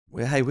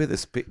we're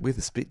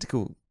the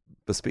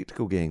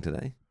spectacle gang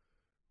today.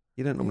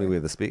 You don't normally wear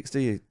the specs, do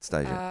you,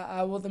 Stasia?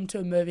 I wore them to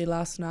a movie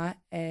last night,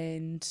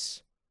 and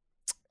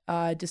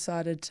I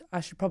decided I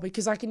should probably,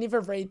 because I can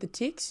never read the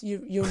text.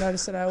 You'll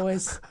notice that I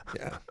always.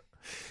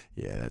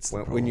 Yeah, that's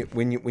the when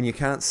problem. when you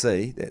can't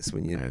see, that's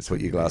when you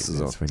put your glasses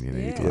on. That's when you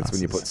need Yeah. glasses. That's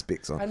when you put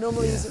specs on. I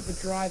normally use it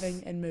for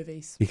driving and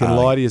movies. You can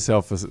lie to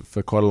yourself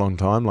for quite a long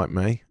time, like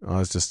me. I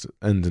was just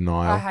in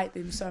denial. I hate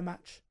them so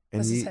much.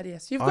 And This is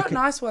hideous. You've got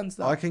nice ones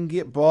though. I can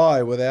get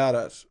by without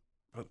it,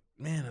 but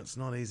man, it's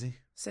not easy.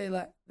 See,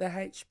 like the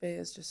HB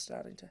is just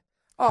starting to.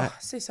 Oh, I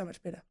see so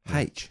much better.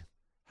 H.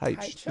 H.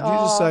 H. Did you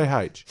just say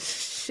H?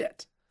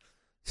 Shit.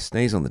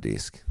 Sneeze on the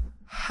desk.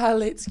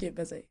 Let's get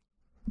busy.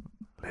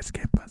 Let's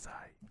get busy.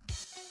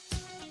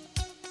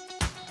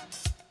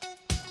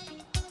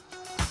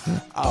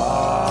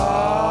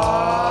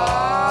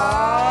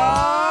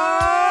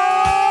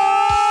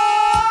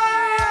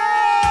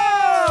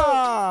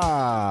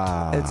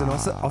 It's an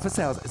office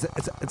hours.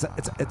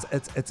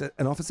 It's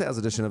an office hours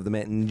edition of the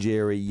Matt and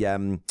Jerry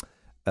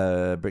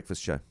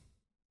breakfast show.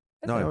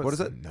 No, what is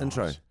it? Not.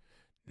 Intro.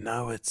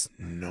 No, it's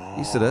not.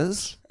 Yes, it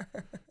is.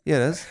 Yeah,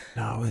 it is.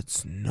 No,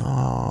 it's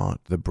not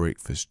the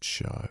breakfast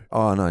show.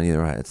 Oh no,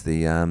 you're right. It's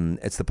the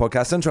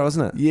podcast intro,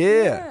 isn't it?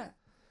 Yeah.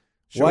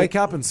 Should Wake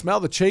up and smell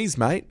the cheese,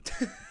 mate.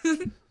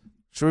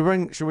 Should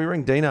we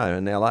ring Dino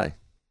in LA?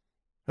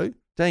 Who?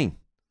 Dean.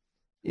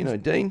 You know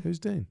Dean. Who's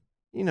Dean?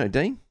 You know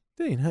Dean.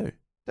 Dean who?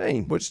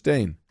 Dean. Which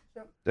Dean?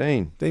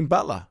 Dean. Dean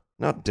Butler.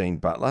 Not Dean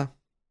Butler.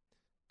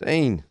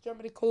 Dean. Do you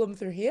want me to call him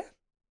through here?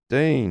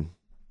 Dean.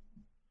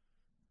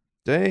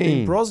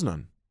 Dean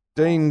Brosnan.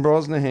 Dean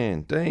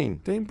Brosnahan.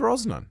 Dean. Dean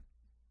Brosnan.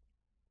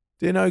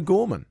 Dean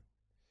O'Gorman.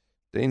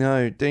 Dean.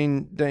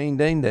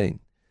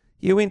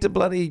 You went to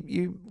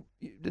bloody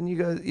didn't you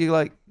go? You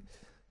like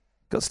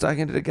got stuck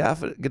into the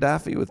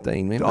Gaddafi with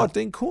Dean, man. Oh,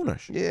 Dean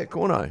Cornish. Yeah,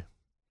 Cornhole.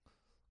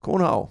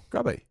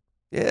 Grubby.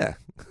 Yeah,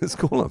 let's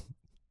call him.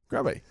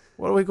 Grubby.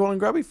 What are we calling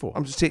Grubby for?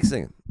 I'm just texting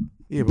him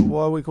Yeah, but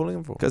why are we calling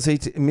him for? because he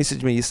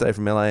messaged me yesterday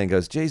from LA and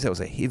goes, "Geez, that was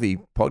a heavy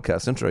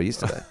podcast intro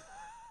yesterday."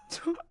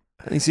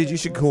 And he said you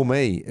should call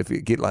me if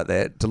you get like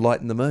that to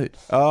lighten the mood.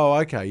 Oh,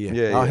 okay, yeah.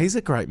 Yeah, Oh, yeah. he's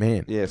a great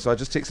man. Yeah, so I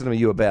just texted him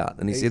you about,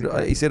 and he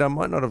said I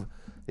might not have.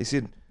 He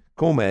said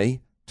call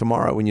me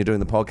tomorrow when you're doing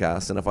the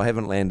podcast, and if I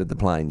haven't landed the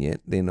plane yet,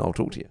 then I'll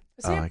talk to you.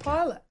 Is he a okay.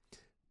 pilot?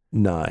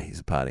 No, he's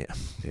a partier.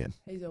 Yeah.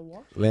 He's a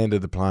what?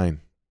 Landed the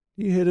plane.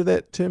 You heard of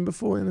that term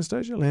before,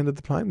 Anastasia? Landed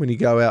the plane? When you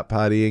go out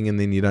partying and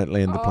then you don't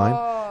land the plane,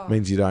 Oh,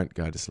 means you don't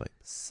go to sleep.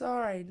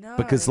 sorry, no.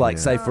 Because, like,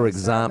 say No, for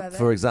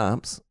sorry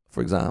about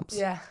exams,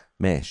 Yeah.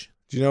 MASH.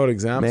 Do you know what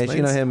exams MASH, means?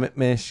 you know how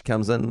MASH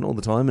comes in all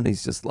the time and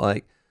he's just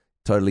like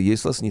totally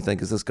useless, and you think,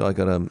 has this guy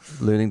got a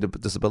learning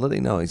disability?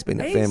 No, he's been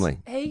at family.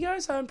 He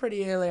goes home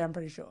pretty early, I'm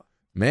pretty sure.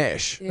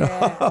 MASH.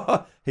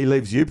 Yeah. He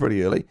leaves you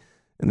pretty early,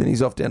 and then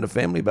he's off down to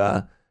family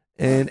bar,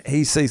 and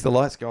he sees the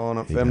lights go on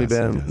at He family does,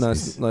 bar he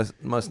does.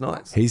 most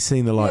nights. He's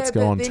seen the lights Yeah, go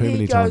but on then too he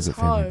many times goes at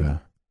family home.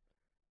 bar.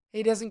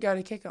 He doesn't go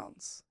to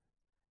kick-ons.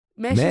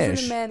 Mash Mash?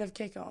 isn't a man of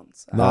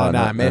kick-ons. No,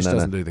 no, MASH no.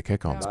 doesn't do the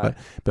kick-ons. No.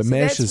 But See,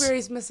 MASH that's is where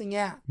he's missing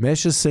out.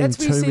 MASH has seen That's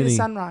where you too see the many.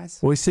 sunrise.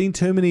 Well, he's seen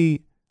too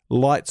many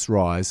lights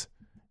rise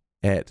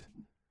at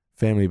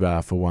family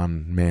bar for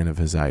one man of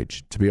his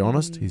age. To be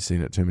honest, he's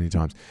seen it too many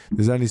times.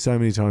 There's only so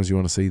many times you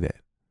want to see that.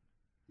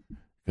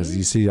 Because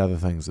you see other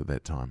things at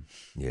that time.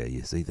 Yeah,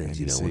 you see things And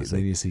you don't want to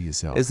then see. you see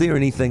yourself. Is there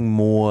anything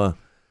more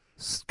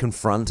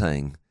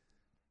confronting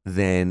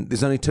than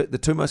there's only the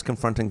two most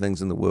confronting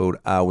things in the world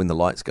are when the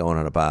lights go on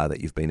at a bar that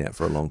you've been at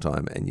for a long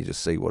time and you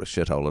just see what a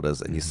shithole it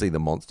is and you see the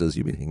monsters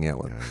you've been hanging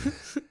out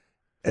with.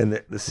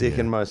 And the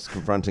second most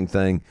confronting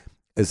thing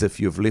is if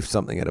you've left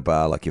something at a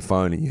bar like your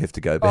phone and you have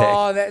to go back.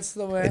 Oh, that's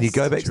the worst. And you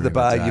go back to the During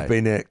bar the day. you've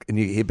been at, and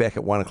you head back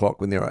at 1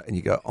 o'clock when they're, and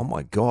you go, "Oh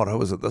my god, I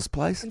was at this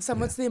place." And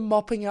someone's there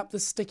mopping up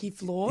the sticky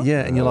floor.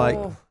 Yeah, and you're like,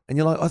 Oh.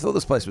 I thought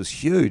this place was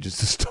huge. It's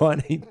this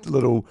tiny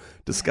little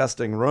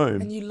disgusting room.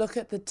 And you look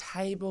at the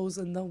tables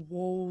and the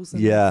walls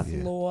and Yeah.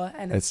 the floor,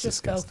 and It's it's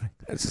just disgusting.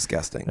 It's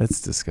disgusting.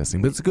 It's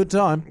disgusting. But it's a good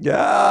time.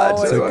 Yeah,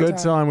 Oh, It's a good good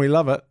time. time. We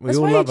love it. We That's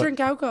all why you love it. drink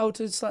alcohol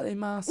to slightly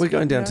mask. we're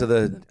going it, down you to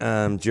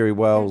know? the Jerry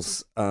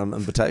Wells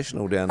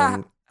Invitational down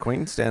in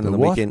Queenstown in The the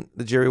what? weekend.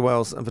 The Jerry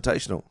Wells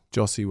Invitational.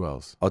 Jossie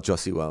Wells. Oh,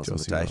 Jossie Wells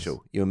Jossie Invitational.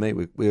 Wells. You and me,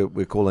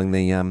 we're calling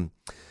the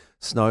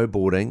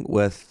snowboarding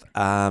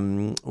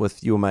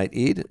with your mate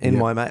Ed and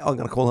Yep. my mate. I'm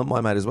going to call him my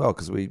mate as well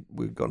because we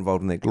got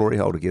involved in that glory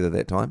hole together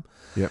that time.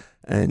 Yep.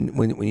 And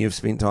when you've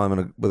spent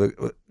time with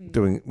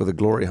a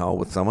glory hole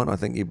with someone, I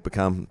think you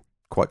become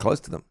quite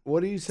close to them.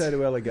 What do you say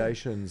to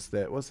allegations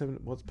that what's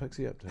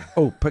Pixie up to?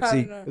 Oh, I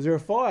Pixie. don't know. Is there a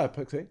fire,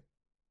 Pixie?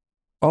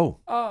 Oh,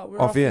 Oh, we're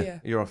off off here.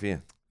 here. You're off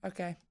here.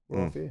 Okay.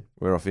 We're off here.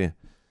 We're off here.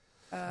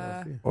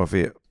 Off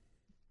here.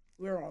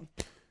 We're on.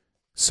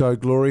 So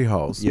glory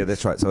holes. Yeah,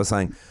 that's right. So I was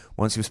saying,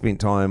 once you've spent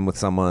time with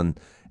someone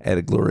at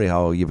a glory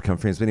hole, you become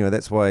friends. But anyway,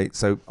 that's why.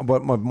 So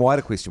what my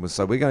wider question was,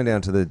 so we're going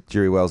down to the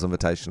Jerry Wells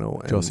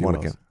Invitational in Jossie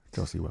Monaco. Wells.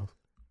 Jossie Wells.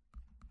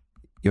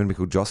 You want to be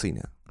called Jossie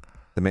now?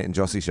 The Matt and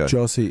Jossie show.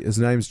 Jossie. His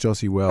name's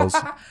Jossie Wells.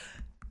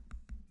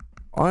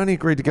 I only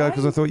agreed to go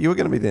because I thought you were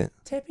going to be there.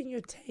 Tapping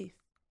your teeth.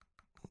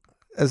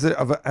 Is it?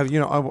 You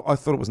know, I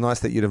thought it was nice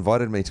that you'd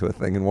invited me to a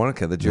thing in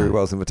Wanaka, the Jerry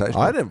Wells invitation.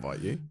 I didn't invite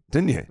you.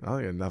 Didn't you?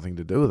 I had nothing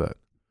to do with it.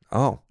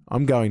 Oh,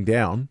 I'm going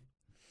down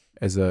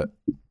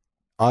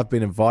I've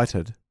been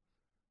invited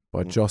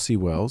by Jossie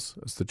Wells.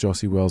 It's the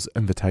Jossie Wells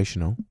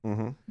Invitational.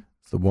 mm-hmm.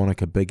 It's the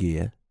Wanaka Big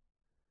Ear.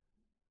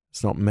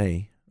 It's not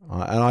me.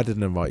 And I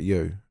didn't invite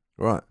you.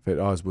 Right. In fact,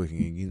 I was working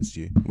against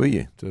you Were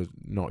you? to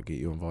not get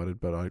you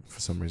invited, but for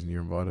some reason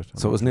you're invited.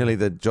 So it was nearly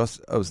the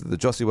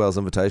Jossie Wells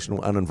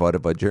Invitational,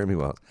 uninvited by Jeremy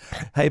Wells.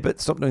 Hey,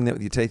 but stop doing that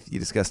with your teeth, you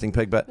disgusting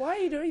pig. But Why are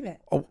you doing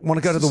that? I want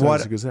to go to the It's a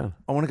wider. good sound.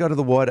 I want to go to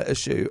the wider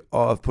issue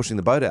of pushing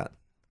the boat out.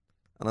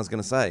 And I was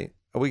going to say,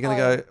 are we going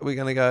to go? Are we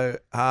going to go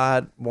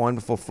hard, wine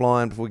before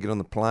flying, before we get on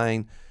the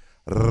plane?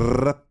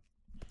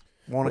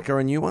 Wanaka,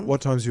 a new one. What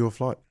time's your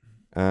flight?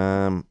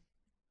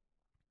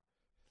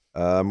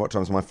 What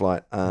time's my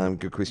flight?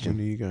 Good When question.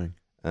 are you going?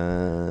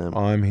 On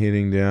I'm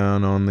heading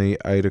down on the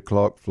 8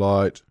 o'clock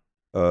flight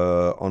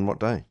what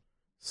day?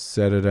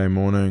 Saturday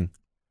morning.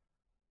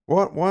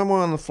 What? Why am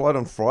I on the flight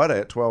on Friday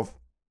at 12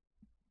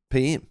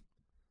 p.m.?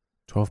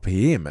 12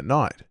 p.m. at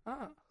night.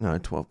 Oh. No,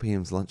 12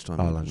 p.m.'s lunchtime.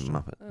 Oh, you lunchtime.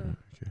 Muppet. Oh.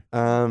 Okay.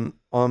 I'm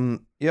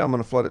on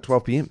a flight at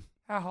 12 p.m.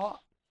 How hot?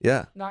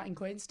 Yeah. Night in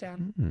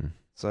Queenstown. Hmm.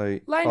 So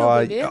Lane will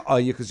be there. Oh,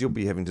 yeah, because you'll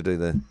be having to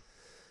do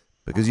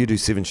because you do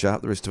 7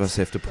 Sharp. The rest of us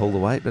have to pull the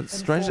weight. But it's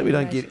strange that we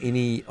don't get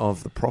any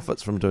of the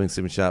profits from doing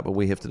 7 Sharp, but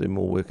we have to do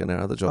more work in our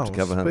other job to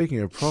cover him. Speaking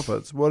of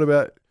profits, what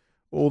about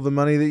all the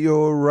money that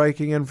you're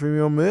raking in from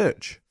your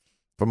merch?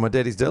 From my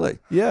daddy's deli.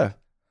 Yeah.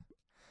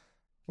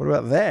 What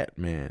about that,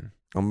 man?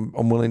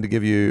 I'm willing to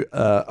give you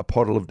a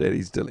pottle of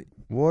daddy's deli.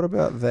 What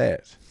about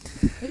that?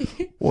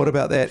 What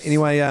about that?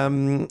 Anyway,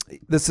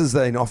 this is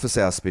an office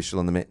hour special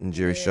on the Matt and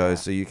Jerry show,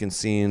 so you can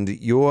send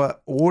your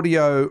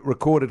audio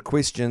recorded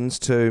questions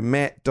to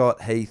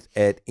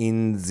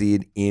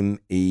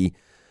matt.heath@nzme.co.nz.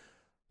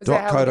 Is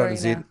that how we're doing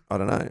it now? I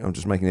don't know. I'm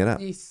just making that up.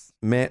 Yes.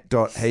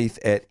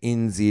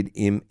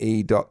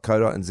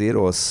 matt.heath@nzme.co.nz,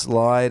 or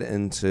slide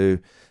into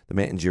the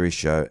Matt and Jerry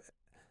show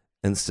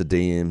Insta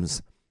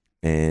DMs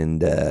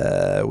and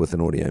with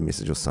an audio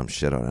message or some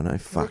shit. I don't know.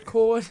 Fuck.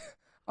 Record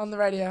on the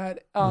radio.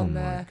 On oh my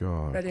the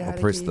God. radio. I'll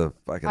press the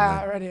fucking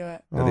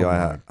radio. the Oh my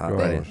iHeart God.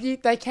 radio.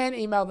 They can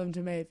email them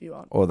to me if you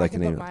want. Or they I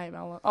can put email. my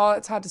email on. Oh,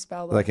 it's hard to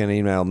spell though. They can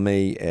email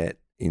me at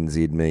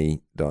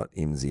nzme.mzme.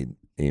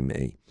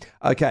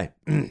 Okay.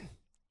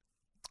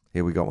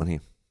 Here we got one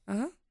here.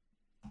 Uh-huh.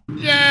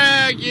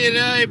 Yeah,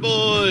 g'day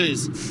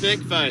boys!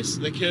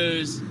 Thickface, the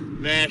Coos,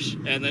 Mash,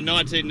 and the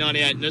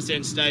 1998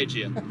 Nissan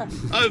Stagia.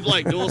 Ove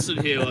Blake Dawson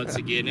here once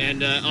again,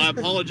 and I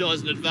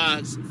apologise in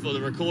advance for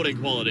the recording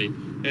quality.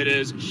 It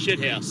is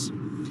shithouse.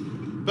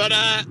 But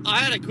I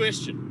had a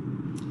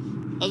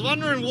question. I was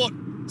wondering what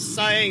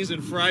sayings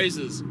and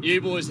phrases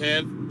you boys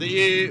have that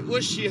you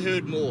wish you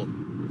heard more.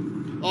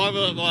 I've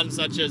got one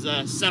such as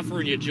suffer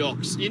in your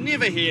jocks. You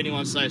never hear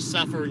anyone say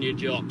suffer in your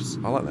jocks.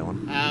 I like that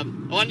one.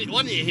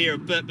 One you hear a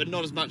bit, but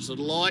not as much as I'd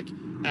like.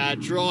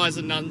 Dry as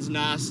a nun's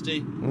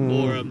nasty,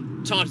 or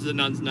tight as a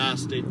nun's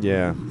nasty,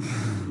 Yeah.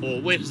 or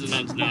wet as a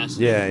nun's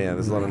nasty. Yeah,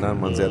 there's a lot of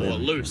nun ones out Or there.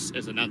 loose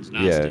as a nun's Yeah,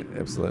 nasty.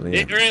 absolutely.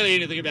 Yeah. Really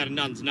anything about a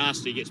nun's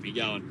nasty gets me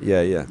going.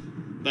 Yeah.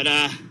 But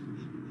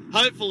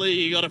hopefully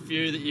you got a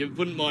few that you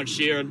wouldn't mind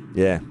sharing,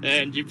 Yeah.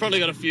 and you've probably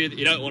got a few that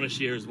you don't want to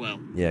share as well.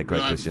 Yeah, great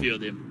I'll have question. a few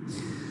of them.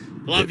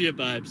 Love you,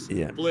 babes.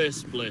 Yeah.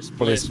 Bless. Bless.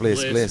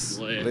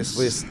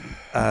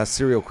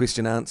 Serial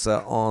question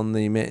answer on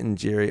the Matt and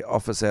Jerry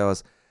office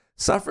hours.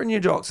 Suffering your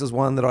jocks is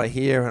one that I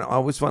hear, and I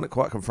always find it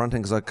quite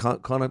confronting because I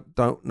kind of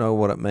don't know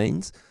what it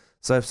means.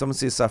 So if someone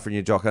says suffering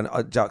your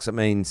jocks, it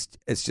means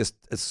it's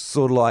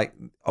sort of like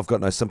I've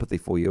got no sympathy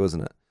for you,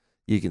 isn't it?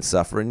 You can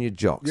suffer in your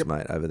jocks,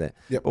 mate, over there.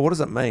 Yep. But what does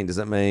it mean? Does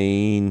it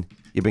mean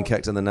you've been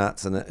kicked in the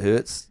nuts and it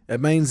hurts?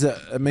 It means that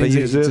you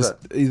deserve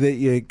that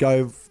you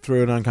go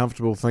through an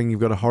uncomfortable thing.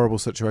 You've got a horrible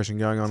situation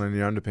going on in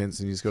your underpants,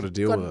 and you've just got to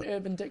deal Got with an it.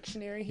 Urban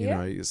Dictionary You here.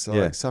 know, it's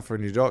like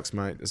suffering your jocks,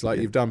 mate. It's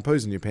like you've done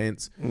poos in your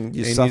pants, You and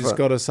you suffer. just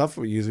got to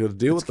suffer. You've got to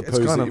deal with the It's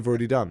poos kind that of- you've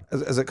already done.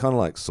 Is it kind of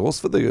like sauce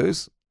for the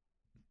goose?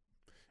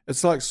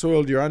 It's like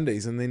soiled your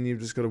undies, and then you've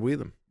just got to wear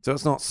them. So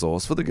it's not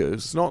sauce for the It's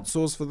goose. not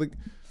sauce for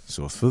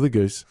the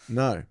goose.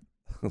 No,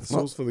 It's not-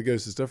 sauce for the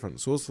goose is different.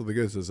 Sauce for the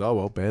goose is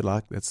bad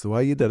luck. That's the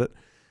way you did it.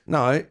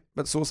 No,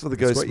 but sauce for the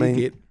That's goose what you means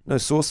get. no.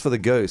 Sauce for the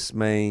goose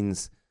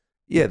means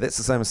that's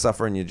the same as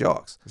suffering your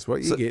jocks. That's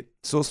what you So- get.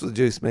 Sauce for the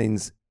juice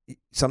means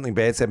something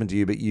bad's happened to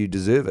you, but you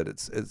deserve it.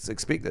 It's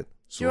expected.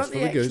 Do you want Sauce for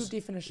the the actual goose.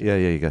 definition? Yeah,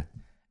 you go.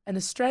 An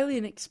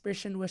Australian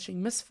expression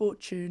wishing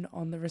misfortune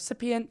on the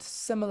recipient,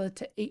 similar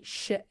to eat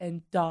shit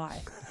and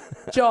die.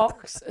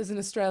 Jocks is an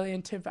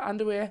Australian term for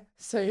underwear,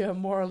 so you're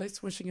more or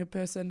less wishing a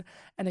person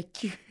an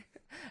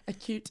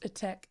acute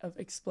attack of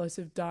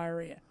explosive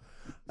diarrhea.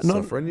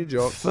 Not- Suffer in your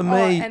jocks. For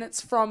me, And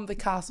it's from The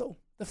Castle,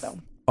 the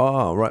film.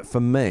 oh right. For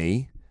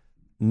me,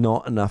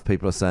 not enough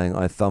people are saying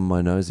I thumb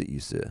my nose at you,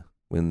 sir,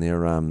 when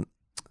they're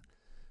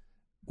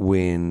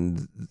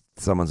when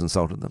someone's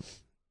insulted them.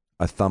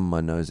 I thumb my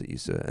nose at you,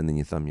 sir, and then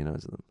you thumb your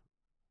nose at them.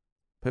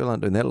 People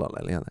aren't doing that a lot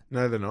lately, are they?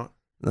 No, they're not.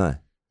 No.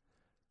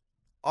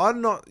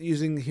 I'm not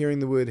hearing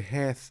the word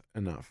hath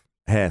enough.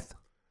 Hath.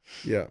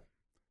 Yeah.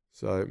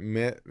 So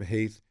Matt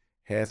Heath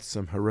hath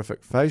some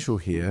horrific facial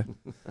hair.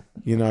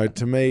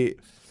 To me,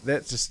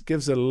 that just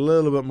gives it a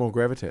little bit more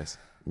gravitas.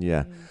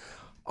 Yeah.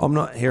 I'm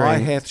not hearing. I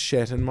hath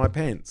shat in my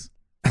pants.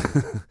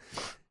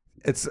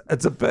 It's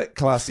a bit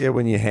classier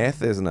when you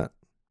hath, isn't it?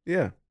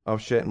 Yeah.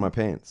 I've shat in my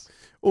pants.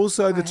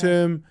 Also, the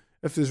term,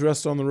 if there's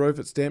rust on the roof,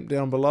 it's damp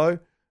down below.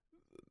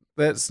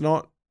 That's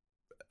not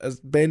as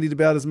bandied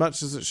about as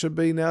much as it should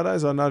be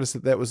nowadays. I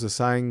noticed that was a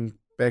saying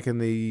back in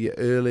the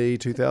early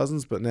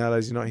 2000s, but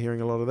nowadays you're not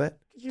hearing a lot of that.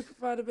 Could you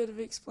provide a bit of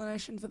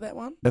explanation for that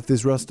one? If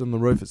there's rust on the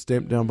roof, it's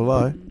damp down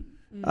below.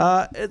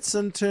 It's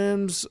in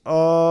terms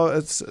of,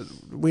 it's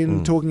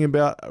when talking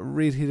about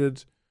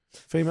redheaded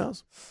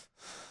females.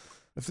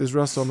 If there's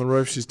rust on the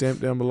roof, she's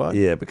damp down below.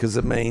 Yeah, because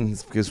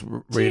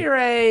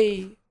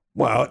Jerry!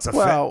 Well, it's a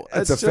Well,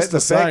 fact. it's just a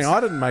saying. I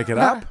didn't make it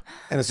up.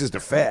 And it's just a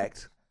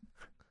fact.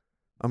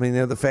 I mean,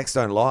 the facts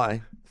don't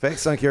lie.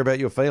 Facts don't care about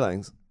your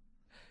feelings.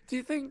 Do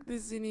you think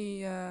there's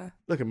any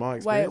Look at my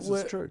way experience.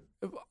 It's true.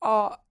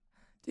 do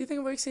you think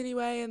it works any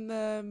way in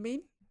the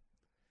men?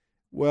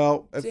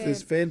 Well, if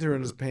there's Fanta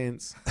in his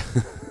pants,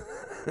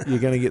 you're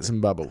going to get some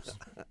bubbles.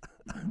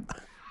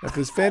 If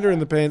there's Fanta in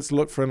the pants,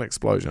 look for an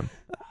explosion.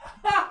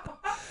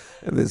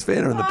 If there's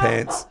Fanta in the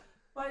pants,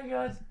 My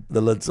God.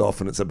 the lid's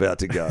off and it's about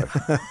to go.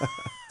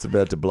 It's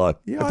about to blow.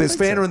 Yeah, if I there's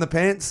think Fanta so. in the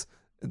pants,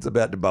 it's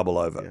about to bubble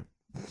over.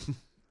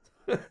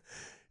 Yeah.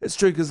 It's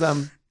true because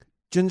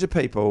ginger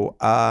people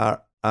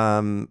are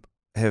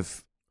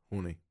have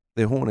Horny.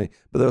 they're horny,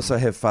 but they also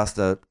have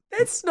faster.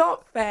 That's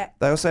not fat.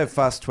 They also have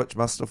fast twitch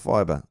muscle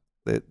fiber.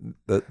 The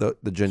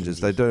gingers,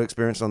 they do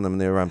experience on them,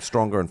 and they're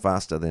stronger and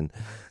faster than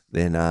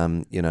your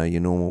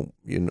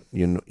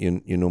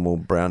normal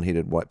brown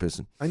headed white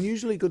person.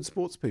 Unusually good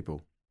sports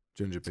people,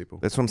 ginger people.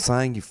 That's what I'm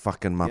saying. You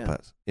fucking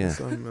muppet. Yeah.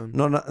 So, I'm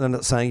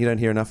not saying you don't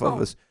hear enough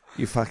of us.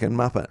 You fucking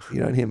muppet.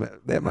 You don't hear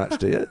that much,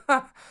 do you?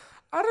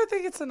 I don't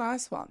think it's a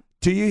nice one.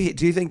 Do you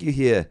think you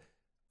hear?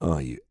 Oh,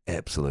 you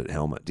absolute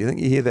helmet. Do you think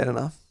you hear that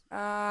enough?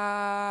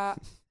 I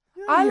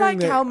I'm like hearing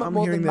that- helmet I'm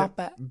more hearing than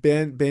that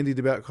Muppet. bandied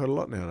about quite a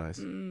lot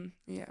nowadays.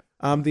 Yeah.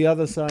 The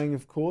other saying,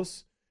 of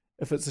course,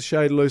 if it's a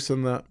shade loose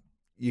in the,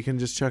 you can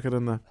just chuck it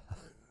in the.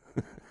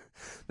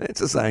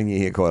 That's a saying you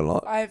hear quite a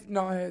lot. I've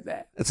not heard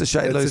that. It's a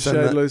shade It's loose. a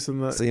shade loose in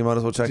the. So you might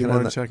as well chuck do it you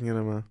in. mind chucking it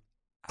in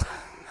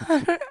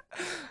the?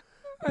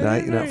 No,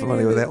 you're not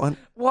familiar with that one.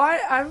 Why?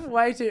 I'm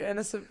way too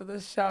innocent for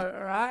this show,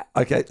 all right?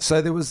 Okay,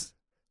 so there was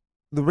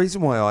the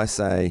reason why I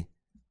say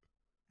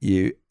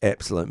you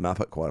absolute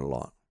muppet quite a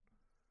lot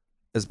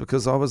is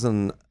because I was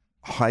in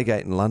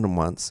Highgate in London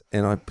once,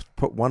 and I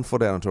put one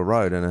foot out onto a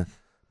road, and a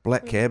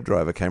black cab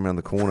driver came around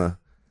the corner,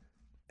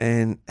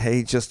 and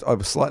I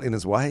was slightly in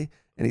his way,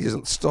 and he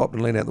just stopped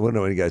and leaned out the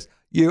window, and he goes,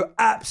 "You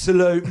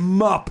absolute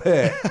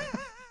muppet,"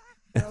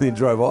 and then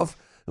drove off.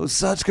 It was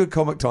such good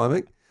comic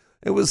timing.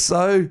 It was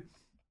so.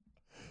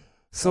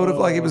 Sort of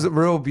like it was a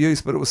real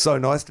abuse, but it was so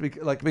nice to be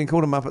like being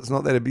called a muppet's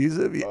not that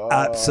abusive. You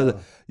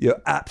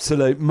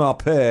absolute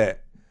muppet,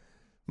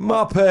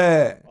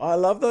 muppet. I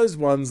love those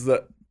ones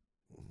that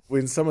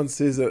when someone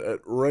says it,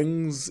 it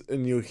rings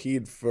in your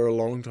head for a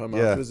long time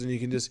afterwards, and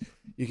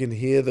you can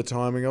hear the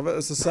timing of it.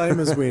 It's the same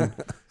as when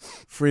a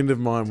friend of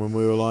mine, when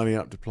we were lining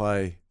up to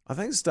play, I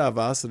think Star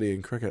Varsity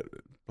in cricket,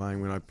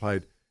 playing when I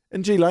played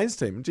in G Lane's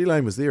team. G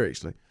Lane was there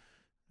actually.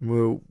 And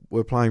we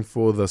were playing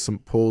for the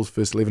St Paul's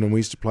First 11, and we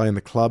used to play in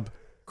the club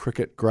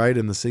cricket grade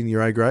and the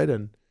senior A grade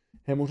in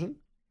Hamilton.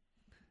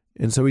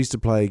 And so we used to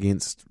play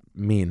against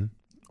men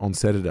on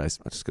Saturdays.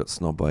 I just got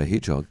snobbed by a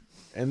hedgehog.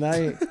 And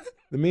the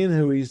men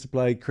who we used to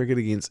play cricket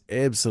against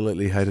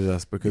absolutely hated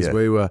us because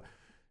we were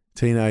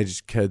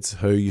teenage kids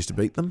who used to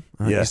beat them.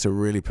 It used to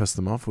really piss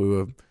them off.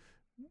 We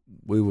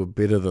were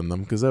better than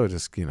them because they were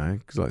just,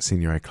 like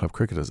senior A club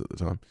cricketers at the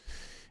time.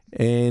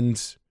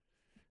 And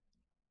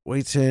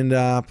we turned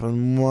up,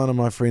 and one of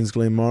my friends,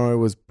 Glenn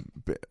Morrow,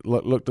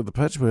 looked at the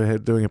pitch. We were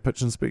doing a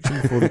pitch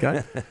inspection before the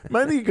game.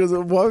 Mainly because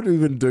why would we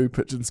even do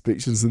pitch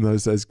inspections in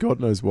those days? God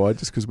knows why,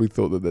 just because we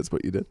thought that that's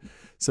what you did.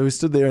 So we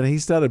stood there, and he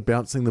started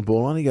bouncing the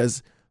ball on. He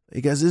goes,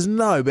 "There's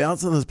no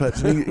bounce on this pitch."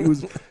 And he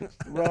was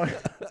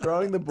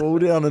throwing the ball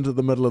down into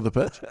the middle of the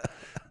pitch.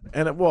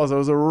 And it was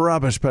a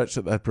rubbish pitch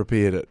that they'd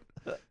prepared it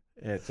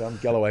at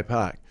Galloway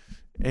Park.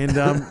 And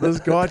this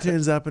guy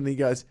turns up, and he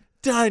goes,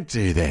 "Don't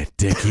do that,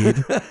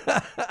 dickhead."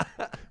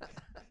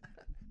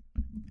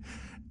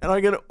 And I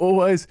can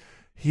always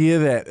hear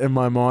that in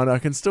my mind. I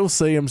can still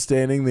see him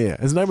standing there.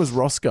 His name was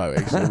Roscoe,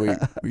 actually.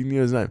 We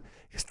knew his name.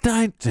 He goes,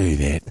 "Don't do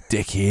that,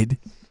 dickhead."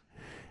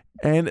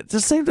 And it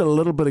just seemed a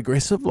little bit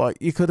aggressive. Like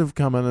you could have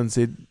come in and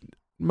said,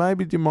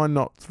 "Maybe do you mind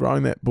not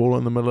throwing that ball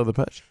in the middle of the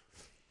pitch?"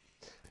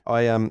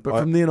 But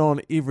from then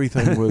on,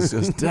 everything was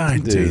just,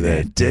 "Don't do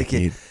that,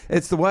 dickhead."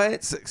 It's the way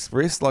it's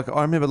expressed. Like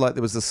I remember, like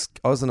there was this.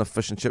 I was in a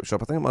fish and chip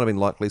shop. I think it might have been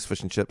Likely's Fish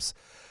and Chips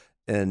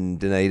in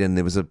Dunedin.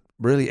 There was a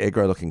really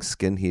aggro-looking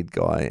skinhead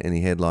guy, and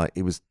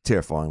he was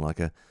terrifying, like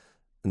a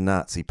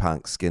Nazi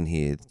punk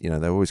skinhead. They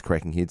were always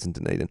cracking heads in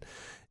Dunedin.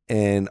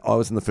 and I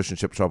was in the fish and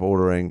chip shop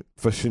ordering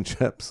fish and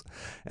chips,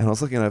 and I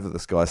was looking over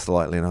this guy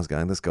slightly, and I was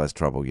going, this guy's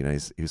trouble. You know,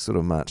 he was sort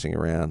of marching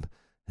around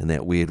in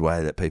that weird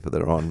way that people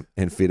that are on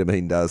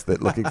amphetamine does,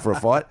 that looking for a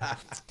fight.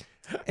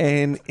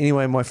 And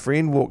anyway, my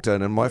friend walked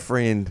in, and my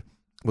friend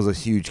was a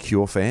huge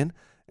Cure fan,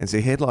 and so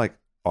he had like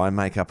eye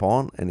makeup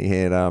on, and he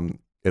had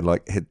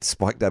had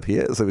spiked up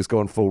here, so he was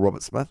going full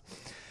Robert Smith.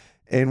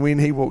 And when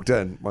he walked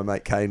in, my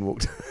mate Kane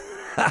walked.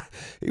 I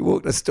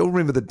still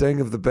remember the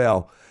ding of the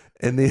bell,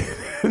 and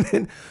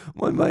then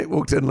my mate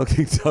walked in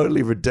looking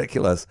totally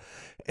ridiculous,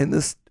 and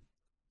this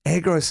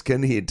aggro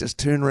skinhead just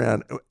turned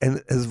around,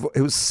 and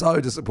he was so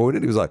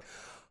disappointed. He was like,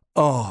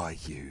 "Oh,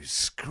 you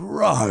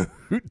scrote."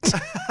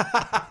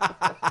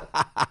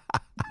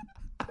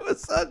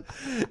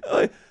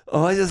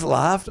 I just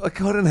laughed. I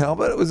couldn't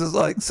help it. It was just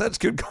like such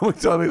good comic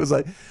timing. It was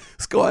like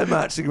this guy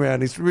marching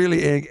around. He's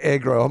really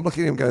aggro. I'm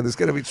looking at him going, there's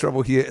going to be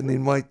trouble here. And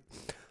then my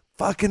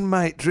fucking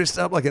mate dressed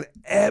up like an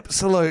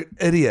absolute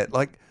idiot.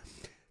 Like,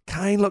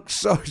 Kane looked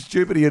so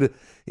stupid. He had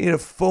a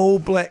full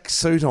black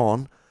suit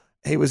on.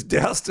 He was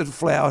doused in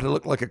flour to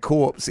look like a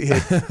corpse. He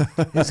had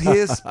his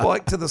hair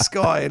spiked to the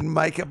sky and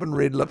makeup and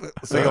red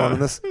lipstick on.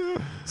 And this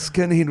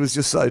skinhead was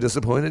just so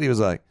disappointed. He was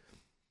like,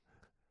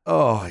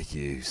 "Oh,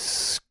 you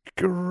scrote."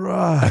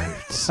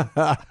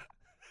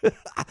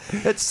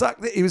 It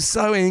sucked that he was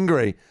so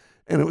angry,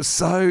 and it was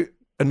so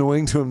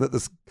annoying to him that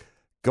this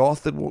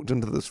goth had walked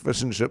into this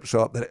fish and chip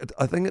shop that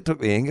I think it took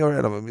the anger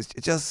out of him. It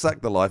just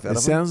sucked the life out of him.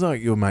 It sounds like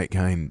your mate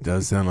Kane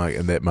does sound like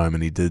in that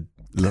moment he did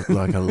look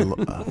like a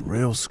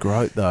real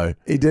scrote, though.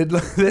 He did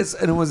look this,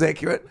 and it was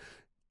accurate.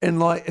 And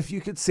like, if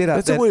you could set up,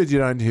 That's a word you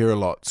don't hear a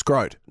lot.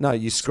 Scrote. No,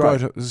 you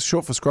scrote. It's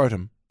short for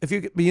scrotum. But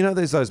you know,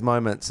 there's those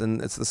moments,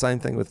 and it's the same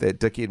thing with that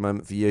dickhead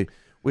moment for you.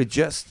 We're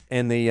just,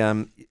 and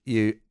the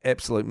you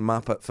absolute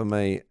muppet for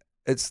me.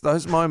 It's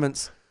those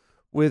moments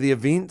where the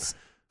events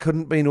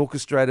couldn't been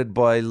orchestrated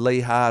by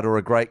Lee Hart or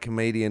a great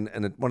comedian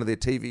in one of their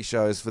TV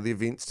shows for the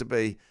events to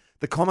be.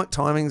 The comic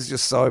timing's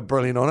just so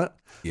brilliant on it.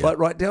 Yeah. Like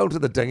right down to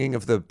the dinging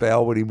of the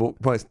bell when he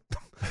walked by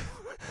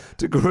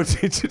to draw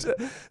attention to.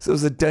 So it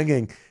was a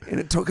dinging, and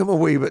it took him a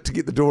wee bit to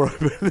get the door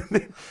open,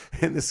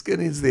 and the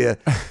skinhead's there.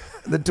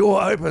 The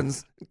door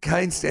opens,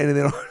 Kane's standing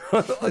there.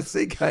 I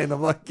see Kane,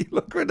 I'm like, you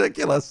look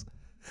ridiculous.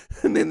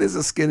 And then there's a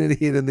skinhead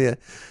head in there.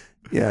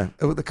 Yeah,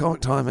 with the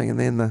comic timing, and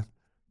then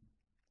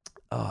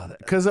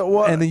because it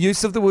was, and the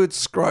use of the word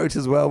scrote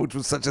as well, which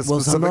was such a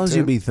specific sometimes term.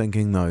 you'd be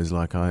thinking those,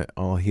 like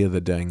I'll hear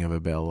the ding of a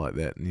bell like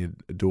that, and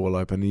a door will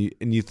open,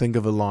 and you think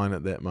of a line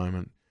at that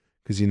moment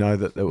because you know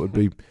that would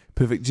be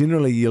perfect.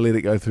 Generally, you let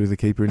it go through the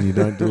keeper and you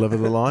don't deliver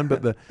the line,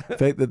 but the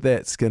fact that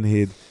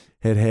skinhead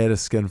had a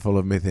skin full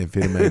of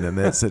methamphetamine in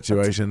that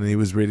situation, and he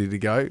was ready to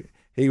go.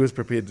 He was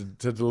prepared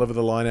to deliver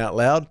the line out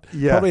loud.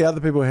 Yeah. Probably other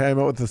people came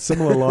up with a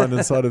similar line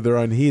inside of their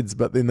own heads,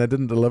 but then they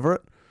didn't deliver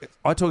it.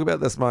 I talk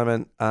about this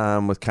moment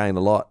with Kane a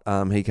lot.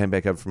 He came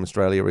back over from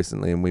Australia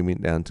recently, and we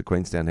went down to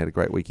Queenstown, had a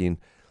great weekend,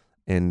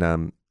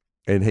 and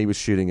he was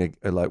shooting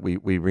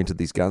we rented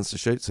these guns to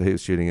shoot, so he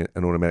was shooting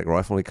an automatic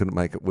rifle. And he couldn't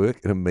make it work,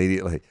 and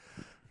immediately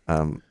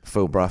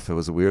Phil Bruff, who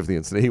was aware of the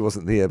incident, he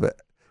wasn't there, but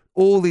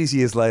all these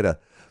years later,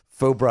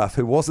 Phil Bruff,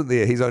 who wasn't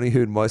there, he's only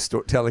heard my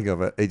telling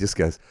of it. He just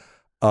goes,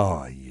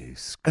 "Oh, you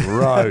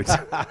scrote."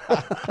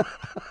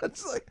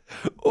 It's like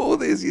all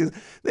these years,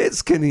 that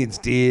skinhead's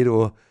dead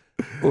or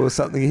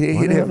something.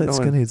 What have that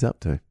skinhead's up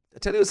to? I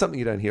tell you something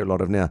you don't hear a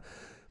lot of now.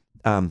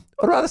 I'd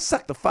rather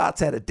suck the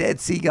farts out of Dad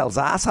Seagull's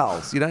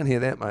assholes. You don't hear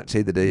that much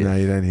either, do you? No,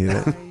 you don't hear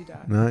that. No, you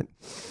don't.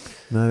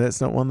 No,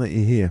 that's not one that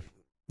you hear.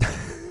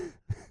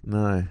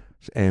 No.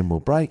 And we'll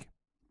break.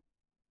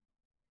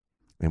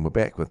 And we're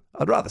back with,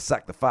 I'd rather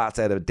suck the farts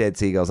out of Dad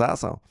Seagull's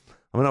asshole.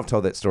 I mean, I've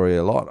told that story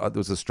a lot. There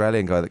was an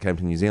Australian guy that came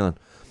to New Zealand,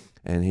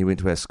 and he went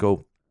to our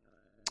school,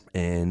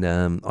 and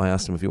I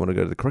asked him if he wanted to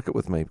go to the cricket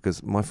with me,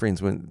 because my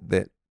friends weren't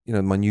that,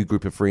 my new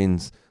group of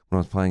friends, when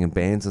I was playing in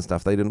bands and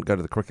stuff, they didn't go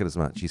to the cricket as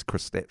much. He's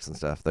Chris Stapps and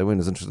stuff. They weren't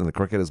as interested in the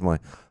cricket as my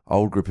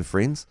old group of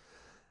friends.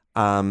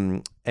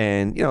 And,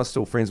 I was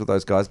still friends with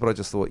those guys, but I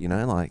just thought,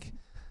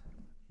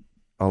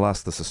 I'll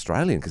ask this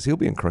Australian, because he'll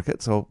be in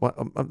cricket, so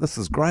this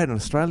is great, and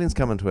Australians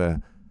come into our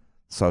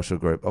social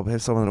group. I'll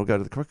have someone that'll go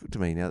to the cricket to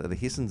me now that the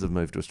Hessens have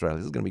moved to Australia.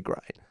 This is going to be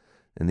great.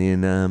 And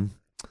then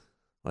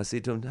I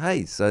said to him,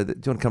 "Hey, so do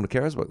you want to come to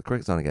Carisbrooke? The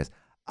cricket's on." He goes,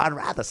 I'd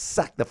rather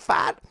suck the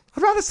fart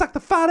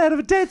out of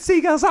a Dad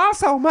Seagull's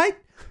arsehole, mate.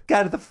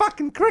 Go to the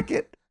fucking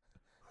cricket."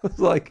 I was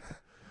like,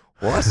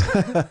 what?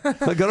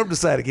 I got him to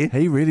say it again.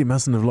 He really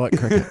mustn't have liked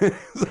cricket,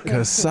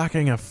 because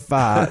sucking a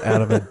fart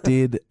out of a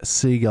dead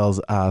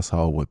seagull's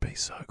arsehole would be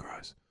so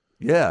gross.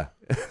 Yeah.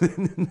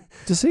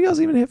 Do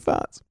seagulls even have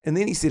farts? And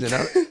then he said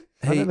another...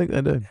 I don't think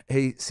they do.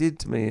 He said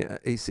to me,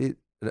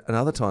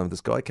 another time,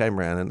 this guy came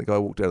around, and the guy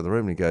walked out of the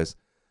room, and he goes,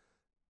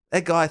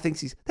 that guy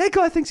thinks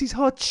he's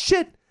hot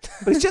shit,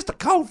 but it's just a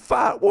cold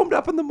fart warmed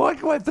up in the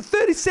microwave for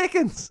 30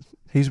 seconds.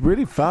 He's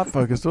really fart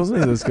focused,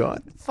 wasn't he, this guy?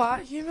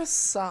 Fart humour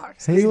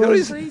sucks. He It's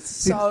was- actually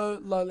so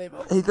low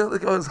level. He thought the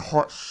guy was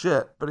hot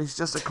shit, but he's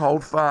just a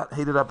cold fart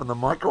heated up in the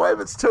microwave.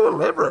 It's too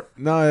elaborate.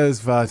 No, it's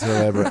far too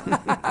elaborate.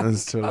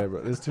 It's too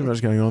elaborate. There's too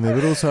much going on there.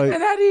 But also,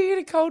 And how do you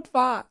get a cold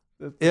fart?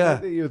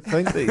 Yeah. you would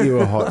think that you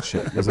were hot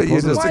shit. Was But a you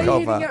positive just Why a are you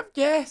cold heating fart. up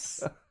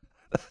gas?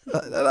 I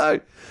don't know.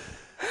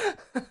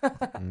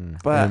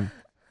 But, and,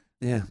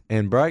 yeah.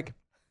 and break.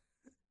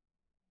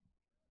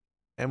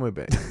 And we're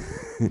back.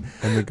 And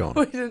we're gone.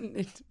 We didn't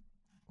need to.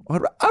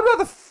 I'd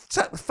rather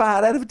suck the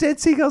fart out of a dead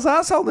seagull's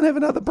asshole than have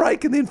another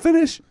break and then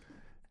finish.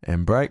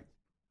 And break.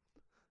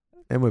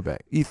 And we're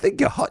back. You think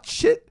you're hot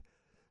shit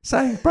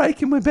saying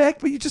break and we're back,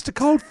 but you're just a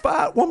cold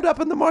fart warmed up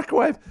in the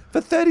microwave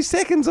for 30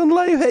 seconds on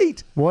low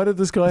heat. Why did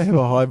this guy have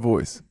a high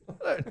voice?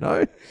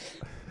 I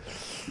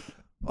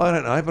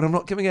don't know, but I'm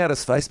not giving out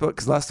his Facebook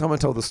because last time I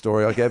told the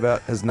story, I gave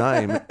out his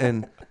name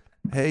and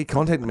he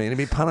contacted me and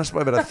he'd be punished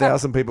by about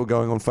 1,000 people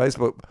going on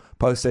Facebook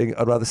posting,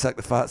 I'd rather suck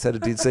the farts out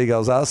of dead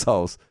seagulls'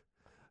 assholes.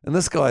 And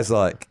this guy's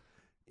like,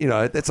 you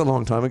know, that's a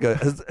long time ago.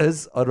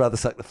 I'd rather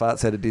suck the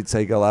farts out of dead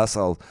seagull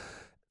assholes.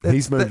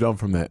 He's moved on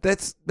from that.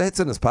 That's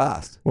in his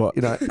past. What?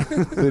 You know,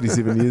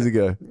 37 years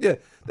ago. yeah,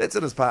 that's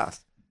in his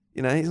past.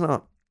 You know, he's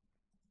not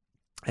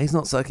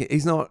sucking.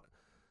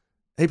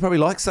 He probably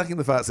likes sucking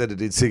the farts out of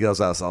dead seagulls'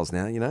 assholes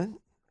now. You know,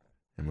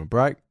 And we're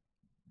break.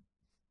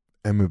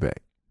 And we're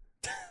back.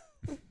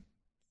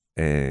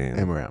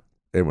 And we're out.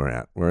 And we're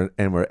out. We're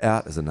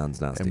out as a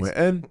nun's nasty. And we're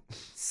in.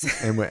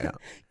 And we're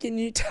out. Can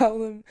you tell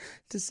them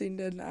to send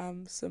in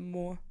some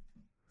more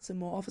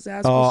office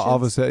hours Oh, questions?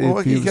 obviously, Well,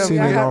 if you you've can- seen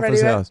Yeah, an I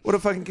office ready, house. What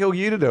if I can kill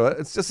you to do it?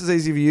 It's just as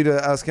easy for you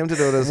to ask him to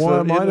do it as Why for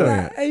am I you to doing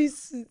do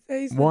it?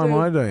 He's Why am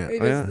I the doing dude. He it?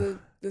 does Yeah.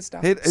 the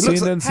stuff. He Send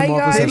looks in some Hey,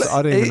 office guys. house.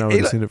 I don't even know where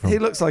to send it from. He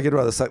looks like he'd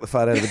rather suck the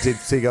fart out of a dead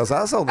seagull's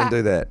asshole than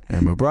do that.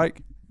 And we're break.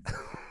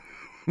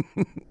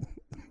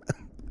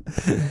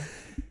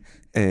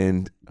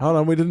 And Hold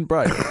on, we didn't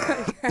break.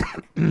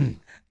 Can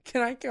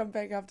I come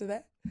back after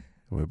that?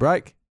 We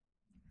break.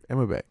 And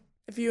we're back.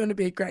 If you want to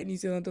be a great New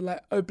Zealander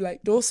like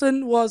Blake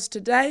Dawson was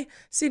today,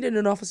 send in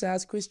an office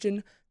hours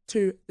question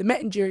to the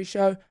Matt and Jerry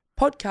Show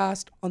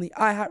podcast on the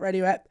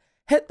iHeartRadio app.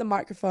 Hit the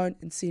microphone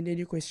and send in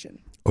your question.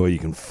 or you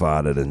can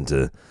fart it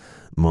into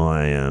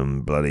my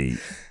bloody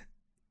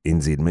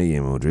NZME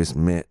email address,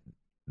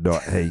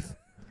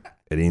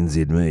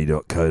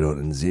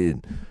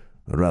 matt.heath@nzme.co.nz.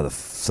 I'd rather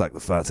suck the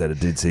farts out of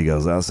dead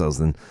seagulls' arseholes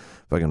than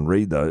fucking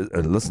read those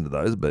and listen to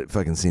those, but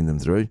fucking send them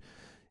through.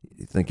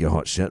 You think you're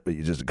hot shit, but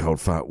you're just a cold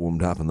fart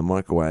warmed up in the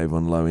microwave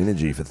on low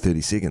energy for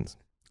 30 seconds.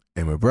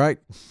 And we break.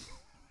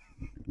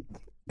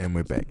 And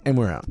we're back. And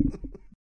we're out.